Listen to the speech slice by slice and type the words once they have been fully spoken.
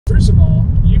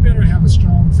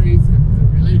strong faith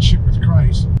and relationship with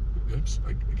Christ. Oops,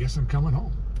 I guess I'm coming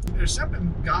home. There's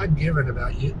something God-given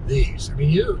about these. I mean,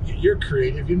 you're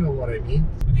creative, you know what I mean.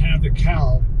 And have the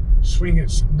cow swing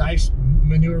its nice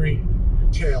manuring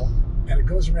tail, and it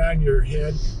goes around your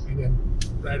head and then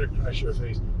right across your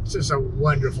face. It's just a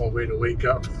wonderful way to wake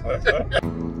up.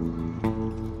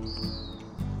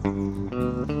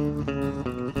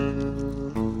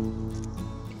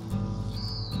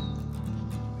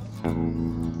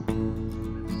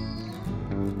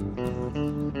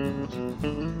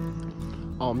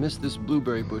 I'll miss this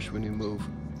blueberry bush when you move.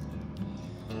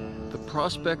 The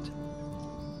prospect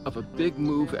of a big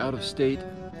move out of state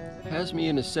has me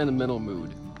in a sentimental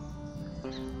mood.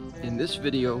 In this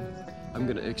video, I'm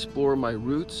going to explore my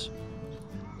roots.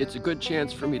 It's a good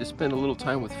chance for me to spend a little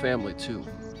time with family too.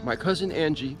 My cousin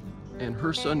Angie and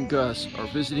her son Gus are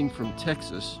visiting from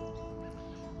Texas.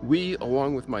 We,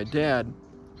 along with my dad,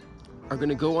 are going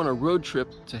to go on a road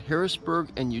trip to Harrisburg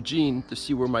and Eugene to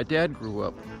see where my dad grew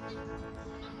up.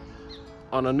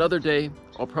 On another day,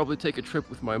 I'll probably take a trip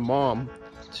with my mom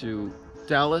to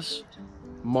Dallas,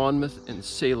 Monmouth, and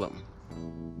Salem.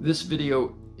 This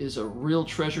video is a real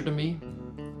treasure to me.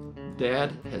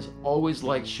 Dad has always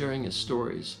liked sharing his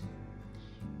stories.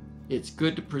 It's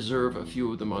good to preserve a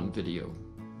few of them on video.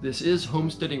 This is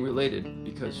homesteading related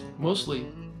because mostly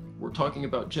we're talking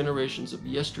about generations of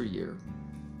yesteryear,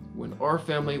 when our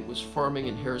family was farming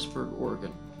in Harrisburg,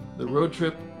 Oregon. The road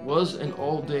trip was an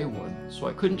all-day one, so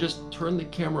I couldn't just turn the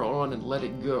camera on and let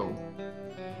it go.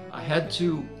 I had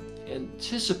to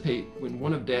anticipate when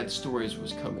one of Dad's stories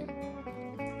was coming.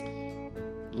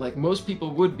 Like most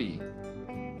people would be,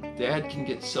 Dad can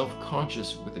get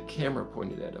self-conscious with a camera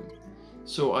pointed at him.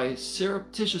 So I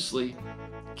surreptitiously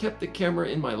kept the camera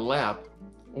in my lap,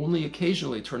 only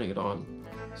occasionally turning it on,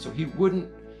 so he wouldn't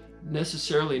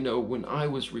necessarily know when I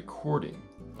was recording.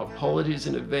 Apologies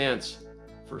in advance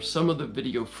for some of the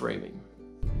video framing.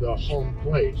 The home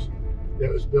place that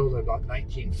was built in about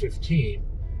 1915,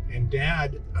 and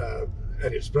Dad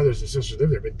and his brothers and sisters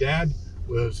lived there, but Dad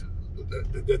was,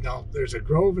 now there's a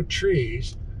grove of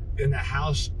trees in the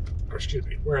house, or excuse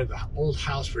me, where the old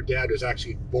house where Dad was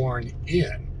actually born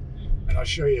in, and I'll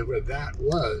show you where that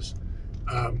was.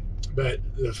 But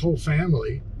the whole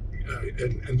family,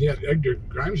 and yet Edgar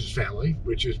Grimes' family,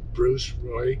 which is Bruce,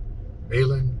 Roy,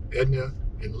 Malin, Edna,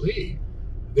 and Lee,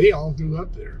 they all grew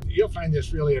up there. You'll find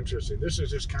this really interesting. This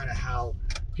is just kind of how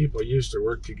people used to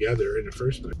work together in the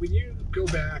first place. When you go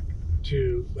back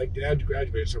to, like, Dad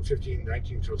graduated, so 15,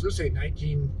 19, so let's say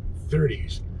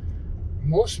 1930s,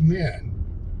 most men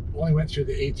only went through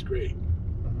the 8th grade.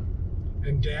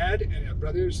 And Dad and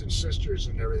brothers and sisters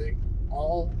and everything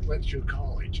all went through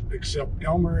college, except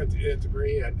Elmer at the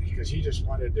very end, because he just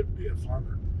wanted to be a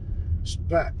farmer.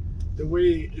 But the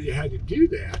way you had to do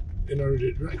that in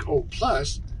order to, like,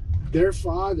 plus their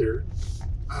father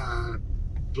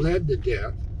bled to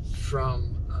death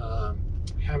from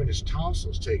having his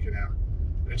tonsils taken out.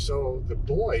 And so the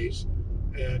boys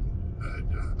and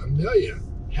Amelia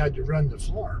had to run the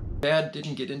farm. Dad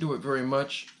didn't get into it very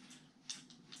much.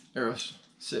 Eros,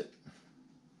 sit.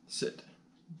 Sit.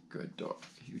 Good dog.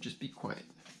 You just be quiet.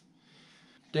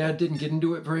 Dad didn't get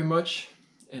into it very much,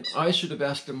 and I should have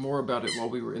asked him more about it while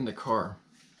we were in the car.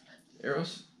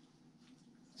 Eros,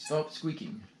 stop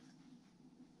squeaking.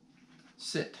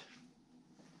 Sit.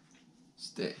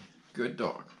 Stay. Good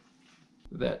dog.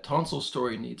 That tonsil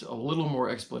story needs a little more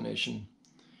explanation.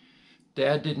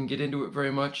 Dad didn't get into it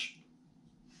very much.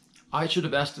 I should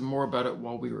have asked him more about it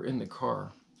while we were in the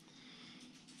car.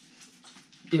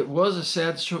 It was a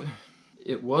sad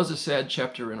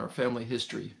chapter in our family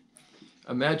history.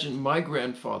 Imagine my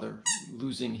grandfather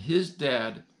losing his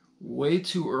dad way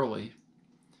too early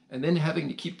and then having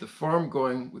to keep the farm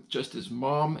going with just his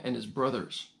mom and his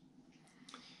brothers.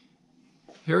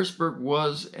 Harrisburg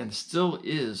was and still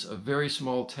is a very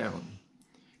small town.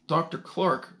 Dr.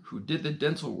 Clark, who did the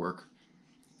dental work,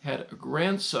 had a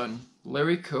grandson,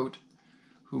 Larry Coate,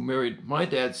 who married my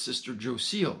dad's sister,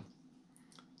 Josille.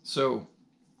 So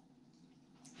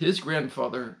his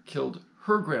grandfather killed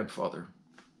her grandfather.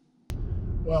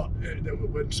 Well,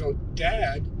 so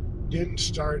Dad didn't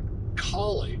start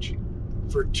college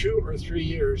for 2 or 3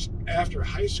 years after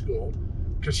high school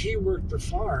because he worked the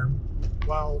farm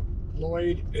while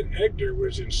Lloyd and Edgar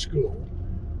was in school.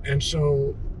 And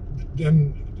so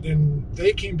then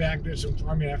they came back, did some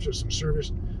farming after some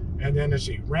service, and then let's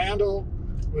see, Randall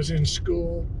was in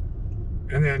school,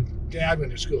 and then Dad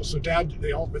went to school. So Dad,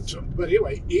 they all, but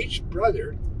anyway, each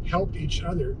brother helped each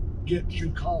other get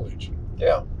through college.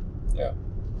 Yeah, yeah.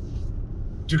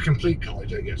 To complete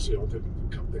college, I guess, you know, the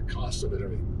cost of it,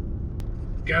 everything.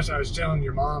 Guess I was telling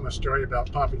your mom a story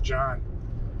about Papa John,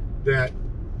 that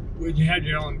when you had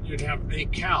your own, you'd have a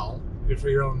cow for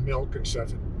your own milk and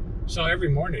stuff. So every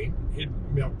morning he'd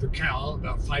milk the cow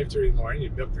about 5:30 in the morning.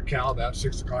 He'd milk the cow about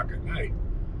 6 o'clock at night.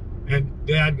 And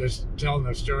Dad was telling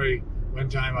a story one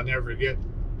time I'll never forget.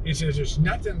 He says there's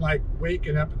nothing like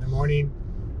waking up in the morning,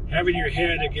 having your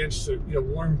head against the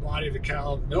warm body of the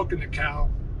cow, milking the cow,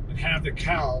 and have the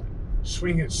cow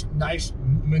swing its nice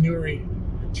manure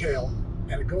tail,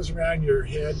 and it goes around your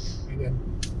head and then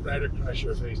right across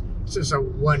your face. It's just a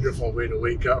wonderful way to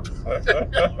wake up.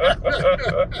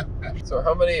 So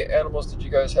how many animals did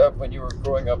you guys have when you were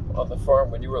growing up on the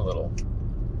farm when you were little?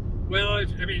 Well, I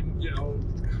mean,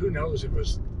 who knows? It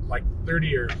was like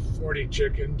 30 or 40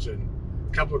 chickens and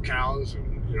a couple of cows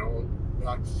and,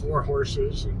 about 4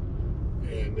 horses and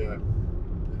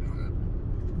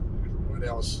what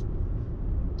else?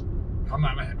 I don't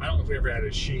know if we ever had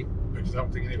a sheep, because I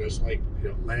don't think any of us liked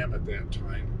lamb at that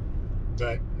time.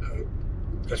 But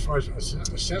as far as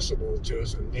accessible to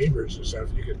us and neighbors and stuff,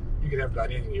 you could have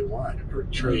about anything you want or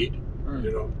trade.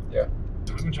 Yeah.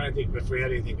 I'm trying to think if we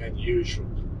had anything unusual.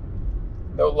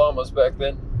 No llamas back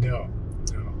then? No.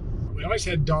 We always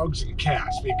had dogs and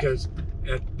cats because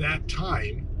at that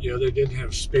time, they didn't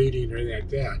have spading or anything like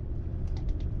that.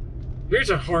 Here's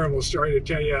a horrible story to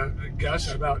tell you,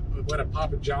 Gus, about one of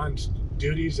Papa John's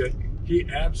duties that he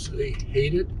absolutely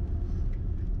hated.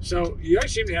 So you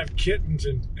guys seem to have kittens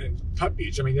and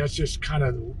puppies. I mean, that's just kind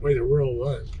of the way the world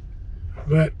was.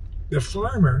 But the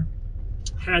farmer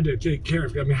had to take care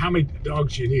of, how many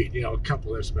dogs you need? A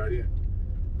couple, that's about it.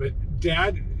 But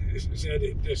Dad said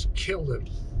it just killed him.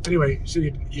 Anyway, so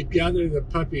you'd gather the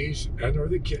puppies or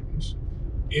the kittens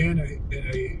in a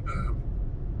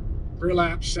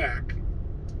burlap sack,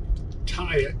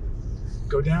 tie it,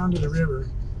 go down to the river,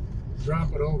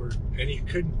 drop it over, and he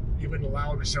wouldn't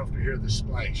allow himself to hear the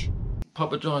splash.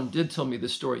 Papa John did tell me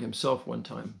this story himself one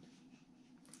time.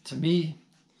 To me,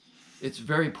 it's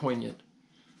very poignant.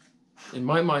 In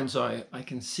my mind's eye, I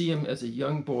can see him as a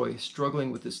young boy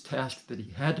struggling with this task that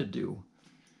he had to do,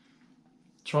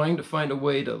 trying to find a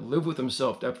way to live with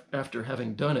himself after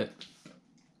having done it.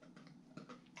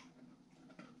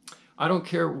 I don't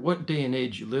care what day and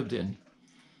age you lived in.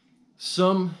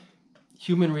 Some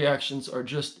human reactions are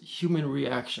just human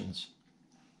reactions.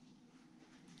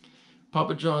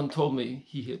 Papa John told me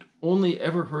he had only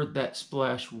ever heard that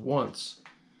splash once.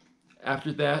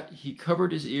 After that, he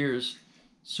covered his ears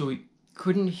so he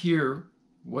couldn't hear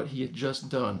what he had just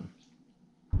done.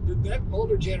 That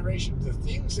older generation, the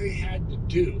things they had to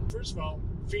do, first of all,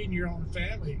 feeding your own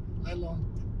family, let alone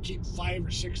keep 5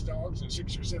 or 6 dogs and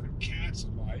 6 or 7 cats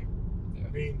alive. Yeah. I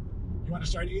mean, you want to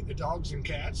start eating the dogs and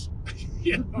cats?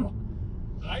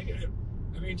 I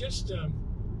mean, just, I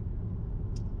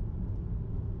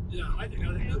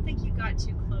don't think you got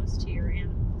too close to your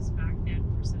animals back then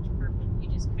for such a purpose. You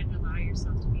just couldn't allow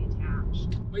yourself to be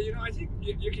attached. Well, I think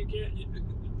you could get,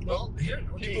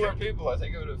 people are people. I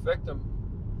think it would affect them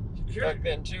back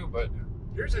then too, but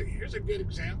here's a good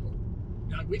example.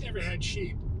 Now, we never had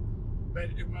sheep, but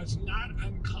it was not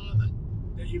uncommon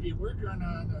that you'd be working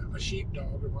on a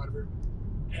sheepdog or whatever,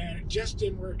 and it just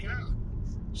didn't work out.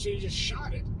 So you just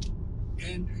shot it,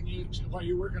 and while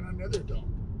you're working on another dog.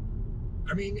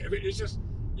 I mean, it's just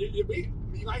you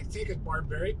might think it's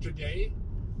barbaric today,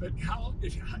 but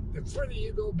the further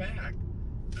you go back,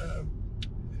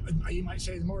 you might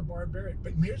say it's more barbaric.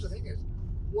 But here's the thing: is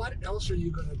what else are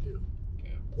you going to do?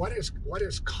 Yeah. What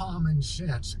is common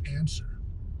sense answer?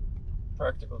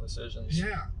 Practical decisions.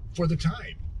 Yeah, for the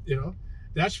time,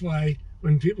 That's why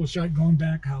when people start going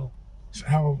back, how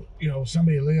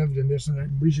somebody lived and this and that,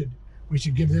 and we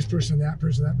should give this person that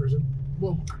person.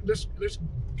 Well, let's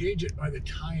gauge it by the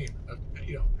time of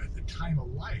at the time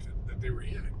of life that they were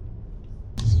in.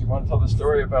 So you want to tell the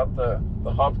story about the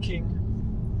Hop King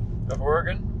of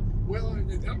Oregon? Well, I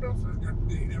don't know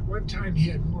if at one time he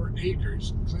had more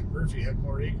acres. Clint Murphy had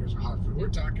more acres of hops, but we're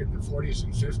talking the 40s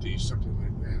and 50s, something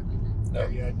like that. No,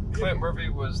 Clint Murphy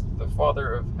was the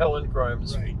father of Helen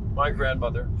Grimes, right. My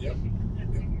grandmother. Yep.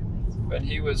 And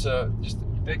he was just a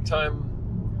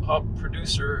big-time hop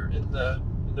producer in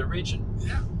the region.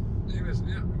 Yeah, he was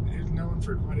known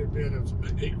for quite a bit of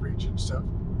acreage and stuff.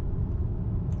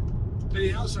 But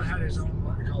he also had his own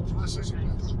what we call processing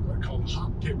method, what we call the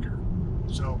hop picker.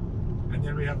 So, and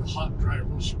then we have the hop dryer.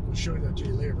 We'll show that to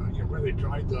you later about where they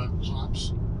dried the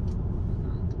hops.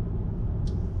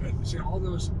 But see, all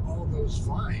those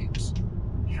vines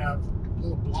have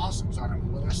little blossoms on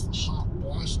them. Well, that's the hop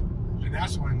blossom, and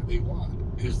that's the one that they want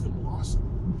is the blossom.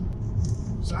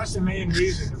 So that's the main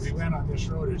reason that we went on this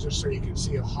road, is just so you can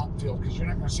see a hop field, because you're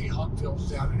not going to see hop fields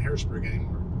down in Harrisburg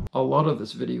anymore. A lot of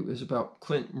this video is about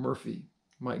Clint Murphy,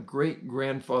 my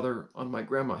great-grandfather on my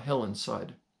grandma Helen's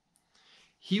side.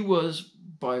 He was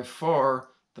by far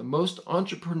the most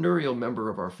entrepreneurial member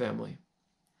of our family.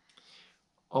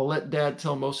 I'll let Dad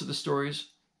tell most of the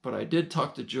stories, but I did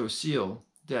talk to Jo Seal,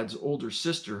 Dad's older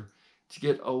sister, to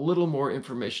get a little more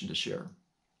information to share.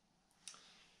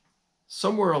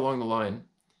 Somewhere along the line,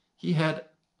 he had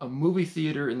a movie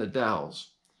theater in the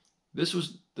Dalles. This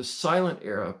was the silent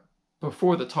era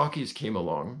before the talkies came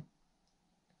along.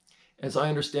 As I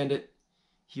understand it,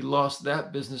 he lost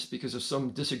that business because of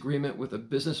some disagreement with a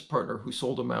business partner who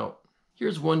sold him out.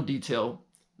 Here's one detail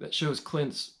that shows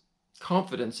Clint's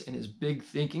confidence in his big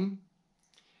thinking.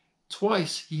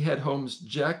 Twice he had homes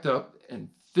jacked up and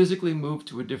physically moved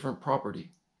to a different property.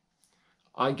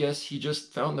 I guess he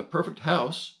just found the perfect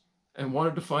house and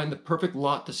wanted to find the perfect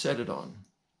lot to set it on.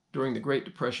 During the Great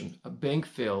Depression, a bank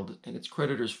failed and its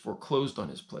creditors foreclosed on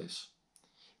his place.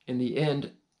 In the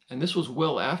end, and this was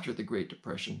well after the Great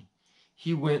Depression,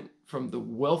 he went from the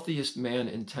wealthiest man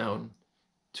in town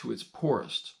to its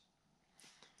poorest.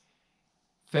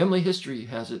 Family history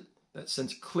has it that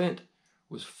since Clint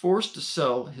was forced to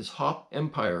sell his hop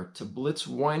empire to Blitz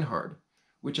Weinhard,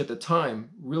 which at the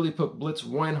time really put Blitz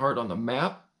Weinhard on the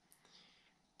map,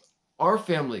 our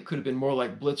family could have been more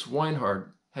like Blitz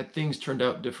Weinhard had things turned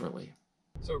out differently.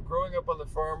 So growing up on the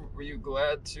farm, were you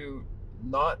glad to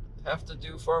not have to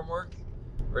do farm work,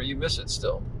 or you miss it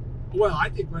still? Well, I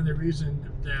think one of the reasons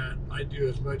that I do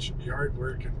as much yard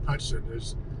work and Putson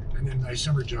is, and then my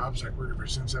summer jobs like working for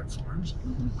Sunset Farms,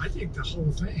 I think the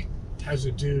whole thing has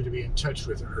to do to be in touch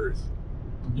with the earth.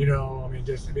 You know, I mean,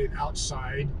 just to be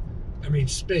outside, I mean,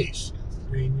 space.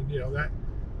 I mean, you know, that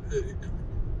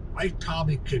I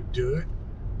probably could do it,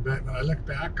 but when I look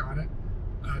back on it,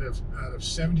 out of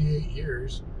 78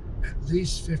 years, at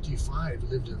least 55 have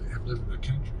lived in the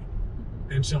country.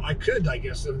 And so I could, I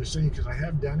guess, live in the city because I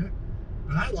have done it.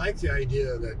 But I like the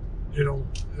idea that, you know,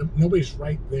 nobody's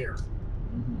right there.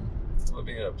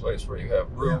 Living in a place where you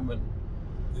have room and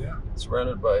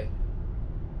surrounded by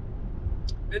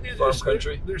farm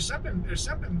country. There's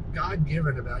something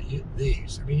God-given about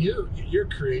these. I mean, you're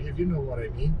creative. You know what I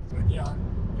mean. But yeah,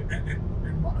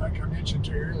 and like I mentioned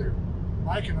to you earlier,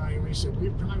 Mike and I always said we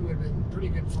probably would have been pretty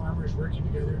good farmers working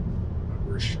together, but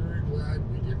we're sure glad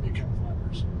we didn't become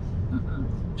farmers.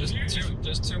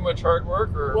 Just too much hard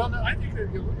work, or? Well, no, I think that,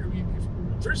 I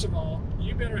mean, first of all,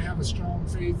 you better have a strong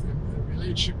faith and a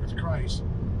relationship with Christ,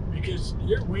 because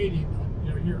you're waiting on,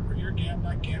 you know, you're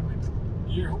not gambling,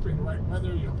 but you're hoping the right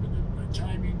weather, you're hoping the right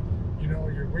timing, you know,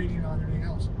 you're waiting on everything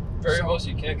else. Variables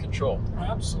you can't control.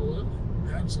 Absolutely.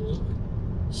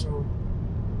 So,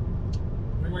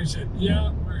 everybody said,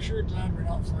 yeah, we're sure glad we're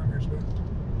not farmers, but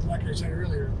like I said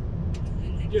earlier,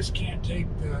 you just can't take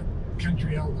the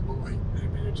country out of the boy. I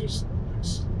mean, it's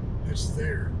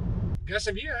there. Gus,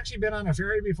 have you actually been on a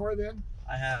ferry before then?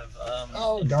 I have.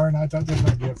 Oh, darn, I thought this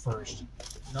might be a first.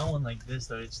 Not one like this,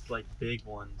 though. It's like big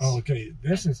ones. Oh, okay.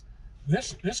 This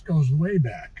goes way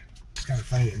back. It's kind of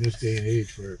funny in this day and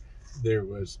age where there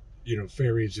was, you know,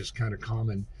 ferries just kind of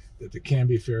common, that the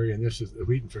Canby ferry and this is the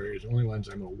Wheaton ferry is the only ones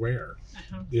I'm aware,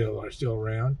 you know, are still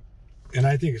around. And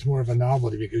I think it's more of a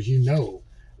novelty because you know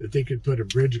that they could put a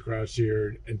bridge across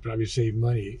here and probably save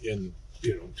money in,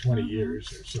 you know, 20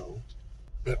 years or so.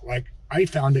 But like, I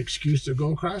found an excuse to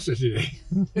go across it today.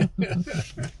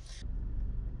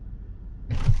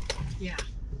 Yeah.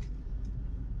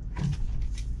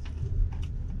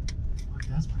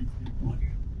 That's pretty cool.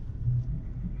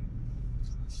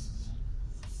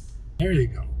 There you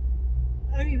go.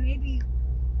 I mean, maybe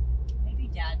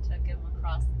Dad took him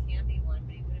across the Canby one,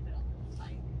 but he would have been a little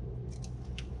tight.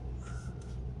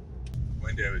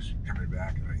 One day I was coming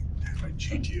back and I had my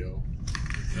GTO.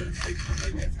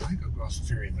 I could go across the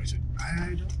ferry, and I said,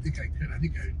 I don't think I could. I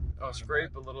think I'll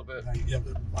scrape a little bit.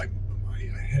 My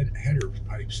header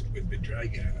pipes would have been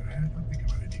dragging it. I don't think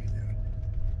I'm going to do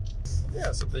that.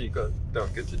 Yeah, something you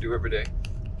don't get to do every day.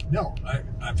 No,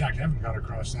 in fact, I haven't gone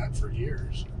across that for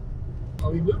years.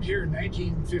 Well, we moved here in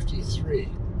 1953,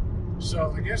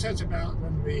 so I guess that's about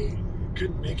when we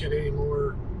couldn't make it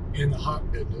anymore in the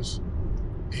hop business,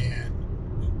 and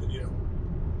you know,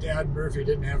 Dad Murphy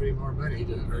didn't have any more money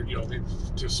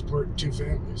to support two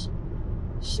families,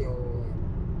 so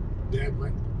Dad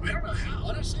went. I don't know how,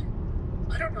 honestly.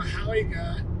 I don't know how he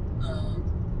got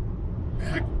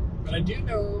back, but I do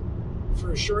know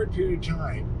for a short period of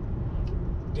time,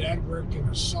 Dad worked in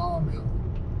a sawmill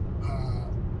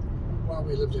while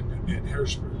we lived in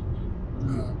Harrisburg.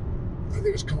 I think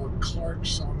it was called Clark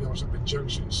Sawmill or something in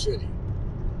Junction City.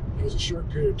 It was a short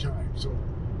period of time. So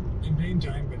in the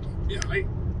meantime, but yeah, I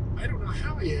don't know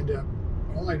how he ended up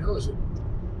all I know is that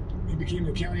he became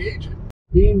the county agent.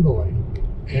 Bean boy.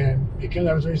 And because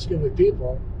I was very skilled with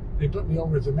people, they put me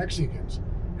over with the Mexicans.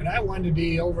 And I wanted to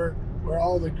be over where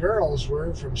all the girls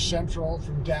were from Central,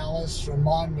 from Dallas, from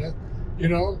Monmouth, you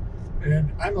know.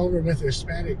 And I'm over with the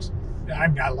Hispanics.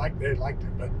 And they liked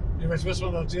it, but it was just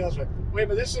one of those deals. But wait,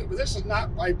 but this is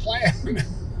not my plan.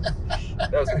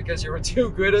 That was because you were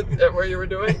too good at what you were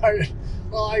doing?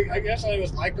 Well, I guess I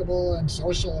was likable and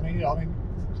social. I mean,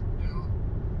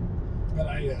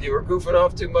 but you were goofing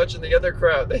off too much in the other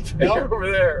crowd. They put you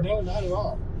over there. No, not at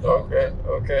all.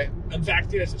 Okay. In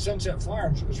fact, yes, at Sunset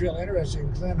Farms, it was real interesting.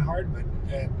 Glenn Hardman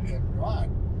and Ron.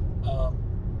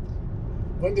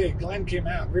 One day, Glenn came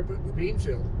out. We were putting the bean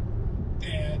field,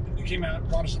 and he came out and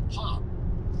brought us a pop.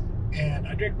 And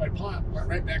I drank my pop, went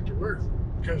right back to work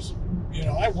because,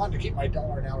 I wanted to keep my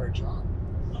 $1 an hour job.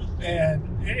 And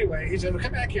anyway, he said, "Well,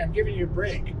 come back here. I'm giving you a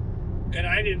break." And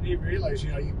I didn't even realize,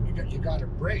 you got a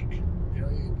break.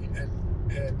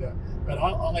 But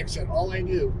like I said, all I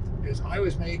knew is I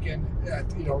was making,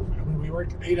 when we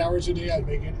worked 8 hours a day, I was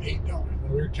making $8.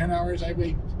 When we worked 10 hours, I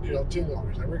made,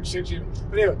 $10. I worked 60.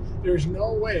 But anyway, there's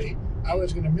no way I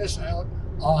was going to miss out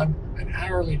on an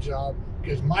hourly job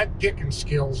because my picking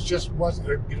skills just wasn't,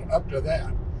 up to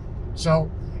that. So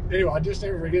anyway, I just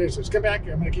never forget it. He says, "Come back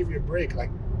here. I'm going to give you a break."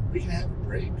 Like, we can have a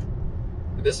break.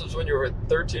 This was when you were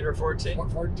 13 or 14?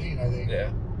 14, I think.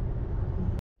 Yeah.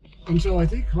 And so I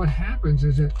think what happens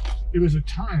is that it was a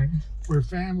time where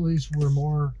families were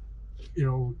more,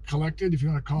 collected, if you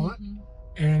want to call it,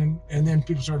 and then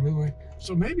people started moving.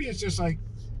 So maybe it's just like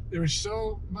there was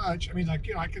so much. I mean, like,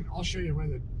 I'll show you where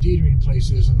the Dietering place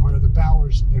is and where the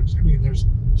Bowers. There's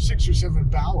 6 or 7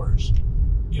 Bowers.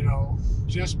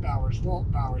 Jess Bowers, Walt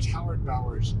Bowers, Howard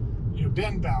Bowers,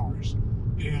 Ben Bowers,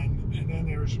 and then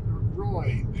there's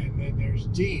Roy, and then there's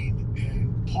Dean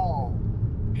and Paul,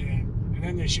 and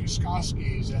then the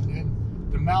Shuskowskis, and then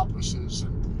the Malpases,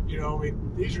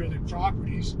 and these are the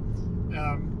properties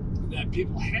that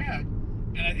people had,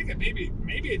 and I think that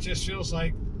maybe it just feels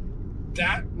like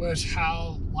that was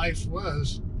how life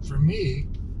was for me.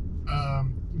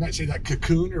 You might say that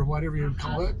cocoon or whatever you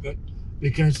call it, but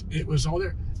because it was all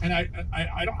there, and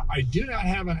I do not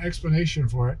have an explanation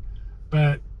for it,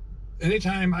 but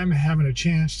anytime I'm having a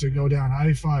chance to go down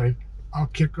I-5, I'll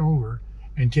kick over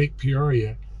and take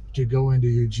Peoria to go into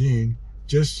Eugene.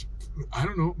 Just, I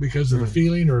don't know, because of the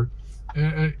feeling,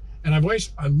 and I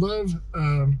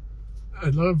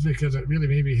love because it really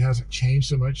maybe hasn't changed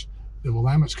so much. The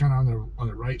Willamette's kind of on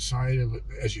the right side of it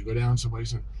as you go down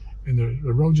someplace, and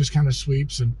the road just kind of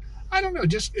sweeps, and I don't know,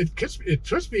 just it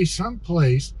puts me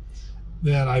someplace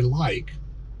that I like.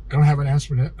 I don't have an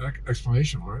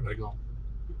explanation for it. I go,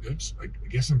 oops, I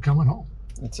guess I'm coming home.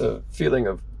 It's a feeling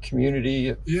of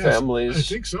community, yes, families. I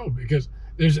think so, because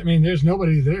there's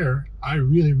nobody there I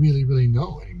really, really, really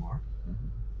know anymore.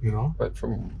 But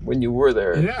from when you were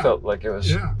there, it felt like it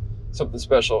was something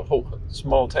special. Whole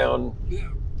small town. Yeah,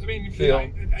 I mean, feel.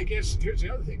 I guess here's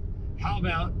the other thing. How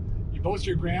about both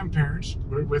your grandparents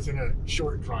were within a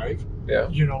short drive? Yeah.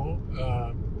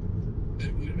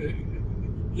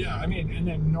 Yeah, I mean, and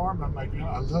then Norma, my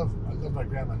grandma, I love my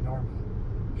grandma Norma,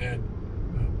 and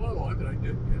what did I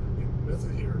do with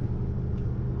it here?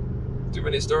 Too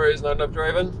many stories, not enough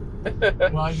driving.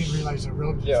 Well, I didn't realize the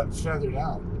road was feathered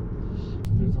out.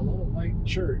 There's a little white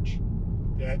church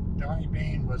that Donnie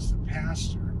Bain was the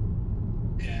pastor,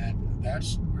 and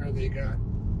that's where they got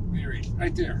married,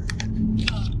 right there.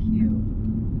 Oh, cute.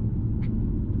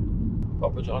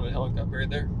 Papa John and Helen got married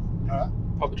there. Huh?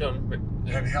 Papa John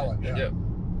And Helen, yeah. Yeah.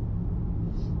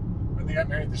 But they got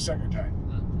married the second time.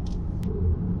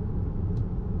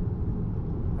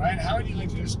 Ryan, how would you like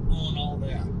to just own all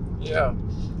that? Yeah.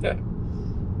 Yeah.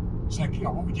 It's like,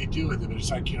 what would you do with it?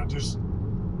 It's like, just...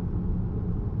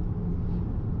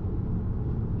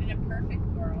 In a perfect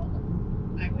world,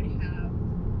 I would have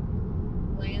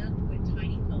land with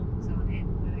tiny homes on it,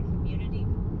 with a community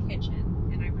kitchen,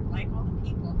 and I would like all the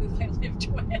people who I lived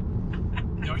with.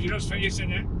 What's funny you said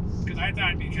that? Because I thought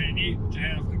it'd be kind of neat to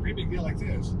have a great big deal like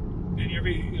this, and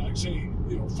every, like say,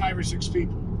 5 or 6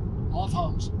 people, all have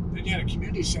homes, then you had a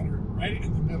community center right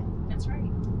in the middle. That's right.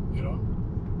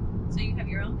 So you have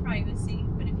your own privacy,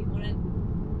 but if you want to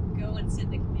go and sit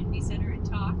in the community center and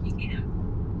talk, you can.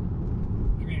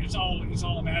 I mean, it's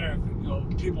all a matter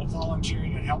of people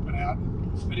volunteering and helping out.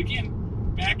 But again,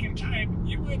 back in time,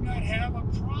 you would not have a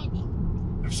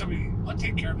problem if somebody, I'll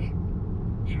take care of it.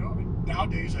 I mean,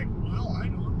 nowadays, like, well, I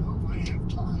don't know if I have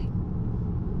time.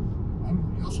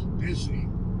 I'm also busy.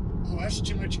 Oh, that's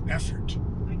too much effort.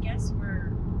 I guess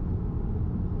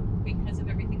because of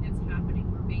everything that's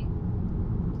happening, we're being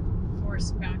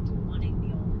forced back to wanting the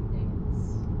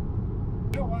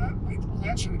I'll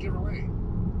answer it a different way.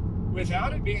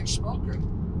 Without it being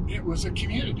spoken, it was a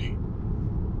community.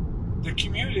 The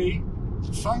community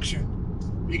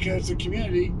functioned because the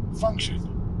community functioned.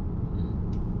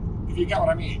 If you got what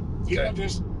I mean. People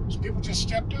just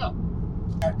stepped up.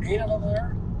 Got 8 of them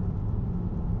there.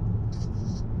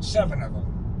 7 of them.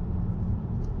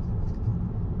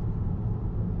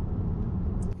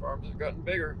 Farms have gotten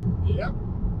bigger. Yep.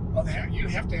 Well, you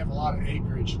have to have a lot of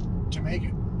acreage to make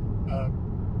it.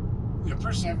 The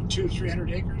person having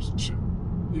 200-300 acres,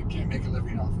 you can't make a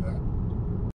living off of that.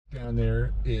 Down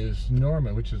there is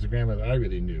Norma, which is the grandmother I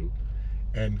really knew,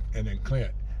 and then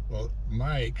Clint. Well,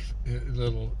 Mike's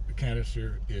little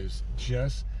canister is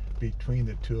just between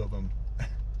the two of them.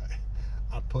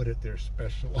 I put it there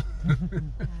special. That's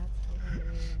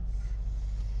hilarious.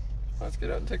 Let's get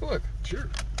out and take a look. Sure.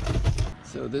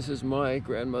 So this is my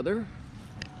grandmother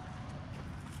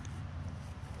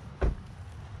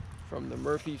from the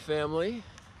Murphy family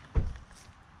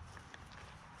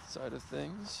side of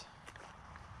things.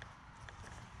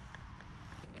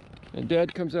 And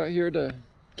Dad comes out here to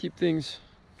keep things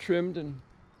trimmed and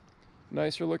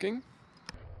nicer looking.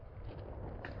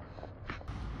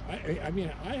 I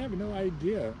mean, I have no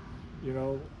idea, you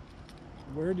know,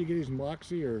 where do you get his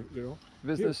moxie or, you know.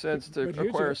 Business sense to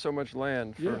acquire so much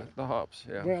land for the hops,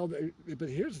 yeah. Well, but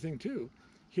here's the thing too.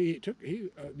 You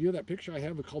know that picture I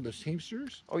have called the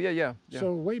Teamsters? Oh, yeah.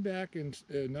 So way back in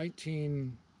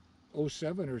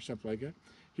 1907 or something like that,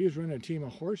 he was running a team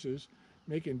of horses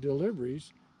making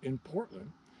deliveries in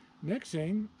Portland. Next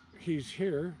thing, he's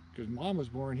here, because Mom was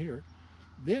born here.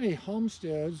 Then he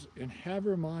homesteads in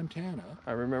Havre, Montana.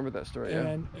 I remember that story,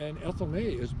 yeah. And Ethel May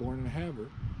is born in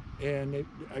Havre. And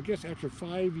I guess after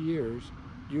 5 years,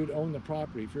 you'd own the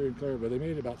property if you're in Clairvaux. They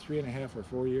made it about 3.5 or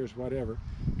 4 years, whatever.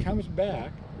 Comes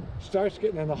back, starts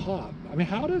getting in the hop. I mean,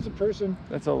 how does a person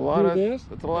That's a lot of this?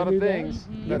 That's a lot of things.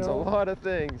 That's a lot of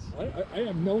things. I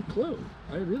have no clue.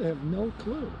 I really have no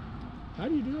clue. How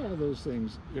do you do all those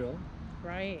things, you know?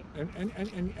 Right.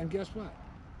 And guess what?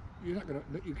 You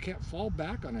can't fall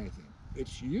back on anything.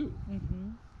 It's you.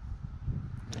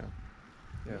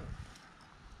 Yeah.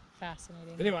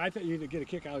 Fascinating. Anyway, I thought you'd get a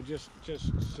kick out of just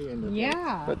seeing the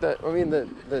But the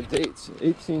dates,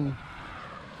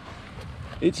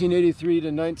 1883 to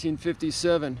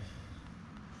 1957.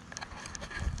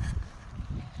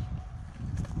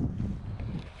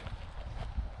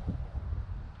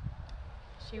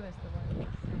 She was the one that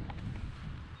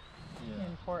sang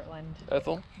in Portland.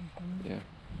 Ethel? Yeah.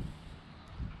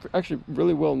 Actually,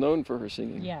 really well known for her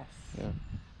singing. Yes. Yeah.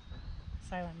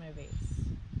 Silent movies.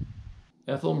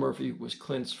 Ethel Murphy was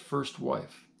Clint's first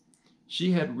wife.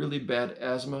 She had really bad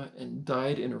asthma and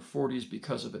died in her 40s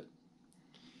because of it.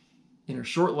 In her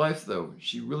short life, though,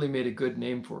 she really made a good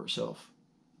name for herself.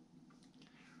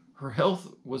 Her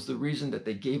health was the reason that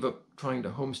they gave up trying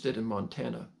to homestead in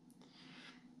Montana.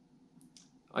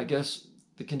 I guess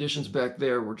the conditions back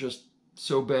there were just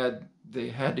so bad they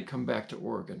had to come back to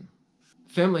Oregon.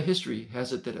 Family history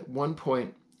has it that at one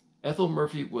point, Ethel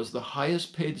Murphy was the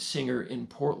highest paid singer in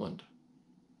Portland.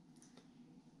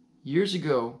 Years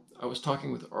ago, I was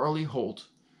talking with Arlie Holt,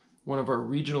 one of our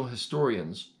regional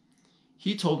historians.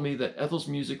 He told me that Ethel's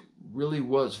music really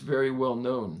was very well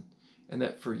known, and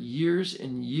that for years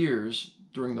and years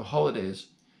during the holidays,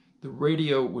 the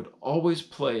radio would always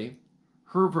play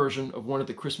her version of one of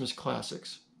the Christmas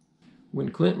classics. When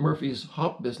Clint Murphy's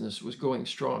hop business was going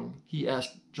strong, he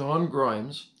asked John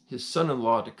Grimes, his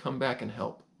son-in-law, to come back and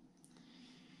help.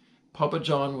 Papa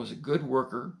John was a good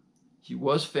worker, he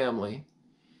was family,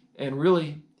 and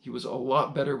really, he was a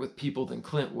lot better with people than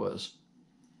Clint was.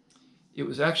 It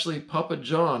was actually Papa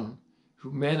John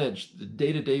who managed the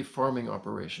day-to-day farming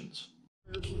operations.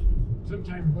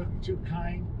 Sometimes wasn't too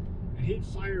kind, and he'd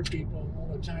fire people all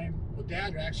the time. Well,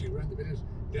 Dad actually ran the business.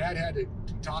 Dad had to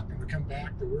talk him to come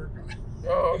back to work.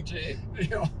 Oh, gee.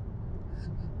 You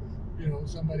know,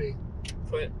 somebody.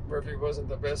 Clint Murphy wasn't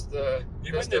the best of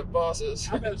bosses.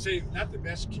 I'm going to say not the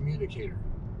best communicator.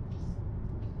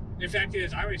 In fact, I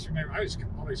always remember, I was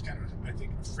always kind of, I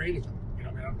think, afraid of him. You know,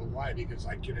 I mean, I don't know why, because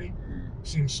I could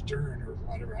seem stern or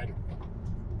whatever, I don't know.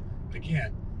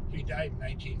 Again, he died in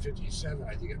 1957,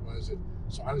 I think it was, and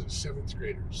so I was a 7th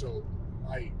grader. So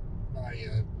my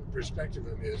perspective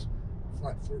of him is,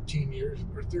 what, 14 years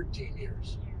or 13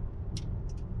 years?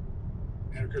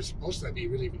 And of course, most of that be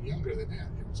really even younger than that.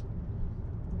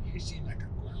 He seemed like a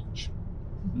grouch.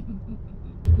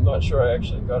 I'm not sure I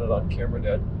actually got it on camera,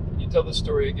 Dad. Can you tell the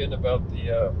story again about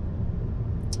the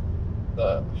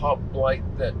hop blight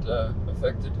that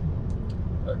affected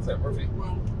Clint Murphy?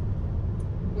 Well,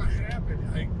 what happened,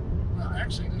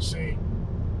 actually, let's say,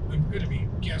 I'm going to be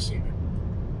guessing it.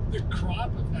 the crop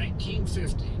of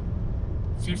 1950,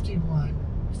 51,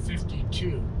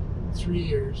 52, 3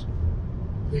 years,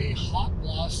 the hot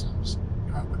blossoms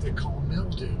got what they call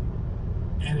mildew,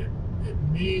 and it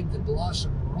made the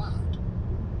blossom rot.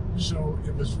 So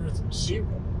it was worth 0.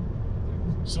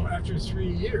 So after 3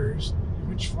 years,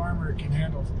 which farmer can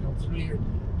handle 3 years?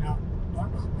 Now,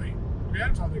 my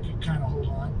grandfather could kind of hold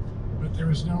on, but there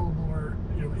was no more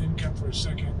income for a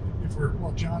second.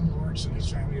 John Lawrence and his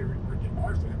family were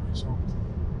our family, so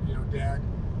Dad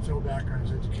fell back on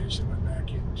his education, went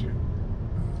back into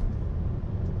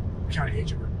county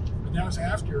agent work. But that was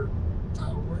after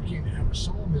working at a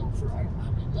sawmill for I don't know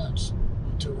how many months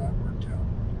until that worked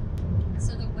out.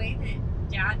 So the way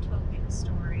that Dad told me the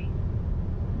story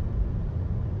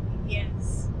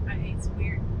is, it's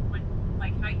weird when,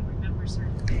 like, how you remember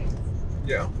certain things.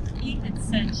 Yeah. He had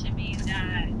said to me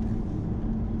that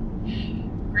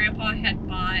Grandpa had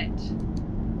bought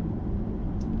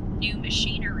new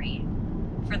machinery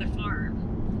for the farm,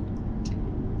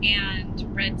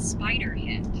 and Red Spider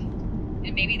hit.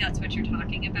 And maybe that's what you're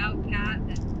talking about, Pat,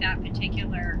 that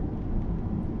particular,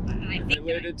 I think.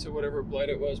 Related to whatever blight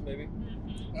it was, maybe?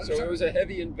 Mm-hmm. So it was a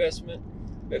heavy investment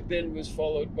that then was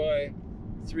followed by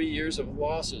 3 years of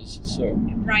losses. So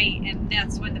Right, and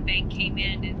that's when the bank came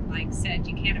in and said,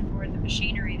 you can't afford the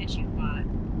machinery that you bought.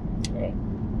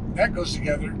 That goes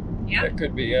together. Yeah, that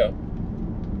could be, yeah.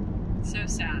 so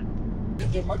sad.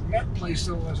 That place,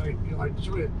 though, as I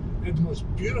showed you, had the most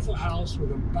beautiful house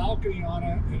with a balcony on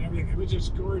it and everything. It was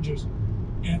just gorgeous.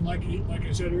 And like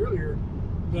I said earlier,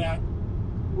 that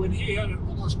when he had it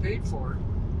almost paid for,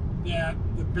 that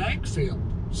the bank failed.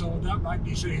 So that might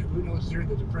be saying, who knows, during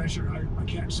the Depression, I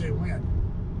can't say when.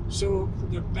 So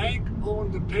the bank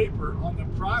owned the paper on the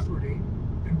property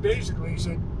and basically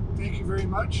said, thank you very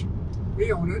much,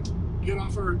 we own it, get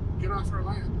off our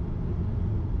land.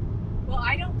 Well,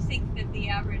 I don't think that the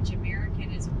average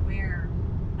American is aware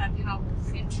of how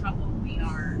in trouble we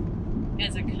are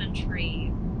as a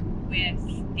country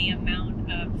with the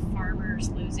amount of farmers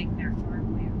losing their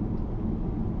farmland.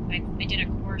 I did a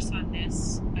course on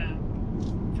this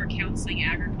for counseling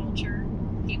agriculture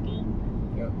people,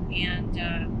 and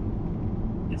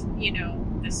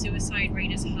the suicide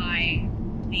rate is high,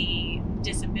 the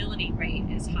disability rate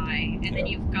is high, and then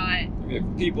you've got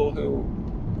people who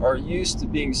are used to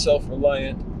being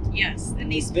self-reliant. Yes,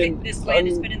 and this Then land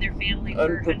has been in their family for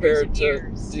hundreds unprepared of to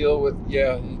years. deal with,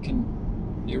 it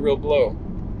can be a real blow.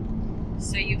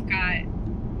 So you've got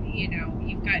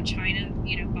China,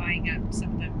 buying up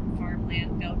some of the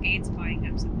farmland, Bill Gates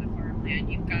buying up some of the farmland.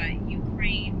 You've got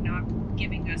Ukraine not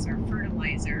giving us our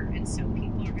fertilizer, and so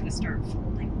people are going to start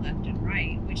folding left and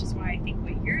right, which is why I think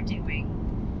what you're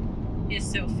doing is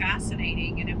so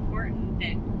fascinating and important,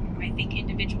 that I think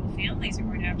individual families are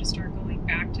going to have to start going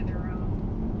back to their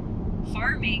own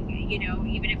farming,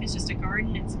 even if it's just a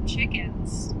garden and some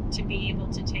chickens, to be able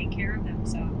to take care of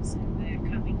themselves in the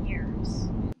coming years.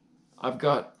 I've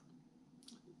got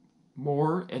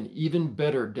more and even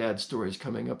better dad stories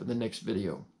coming up in the next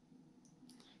video.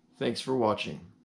 Thanks for watching.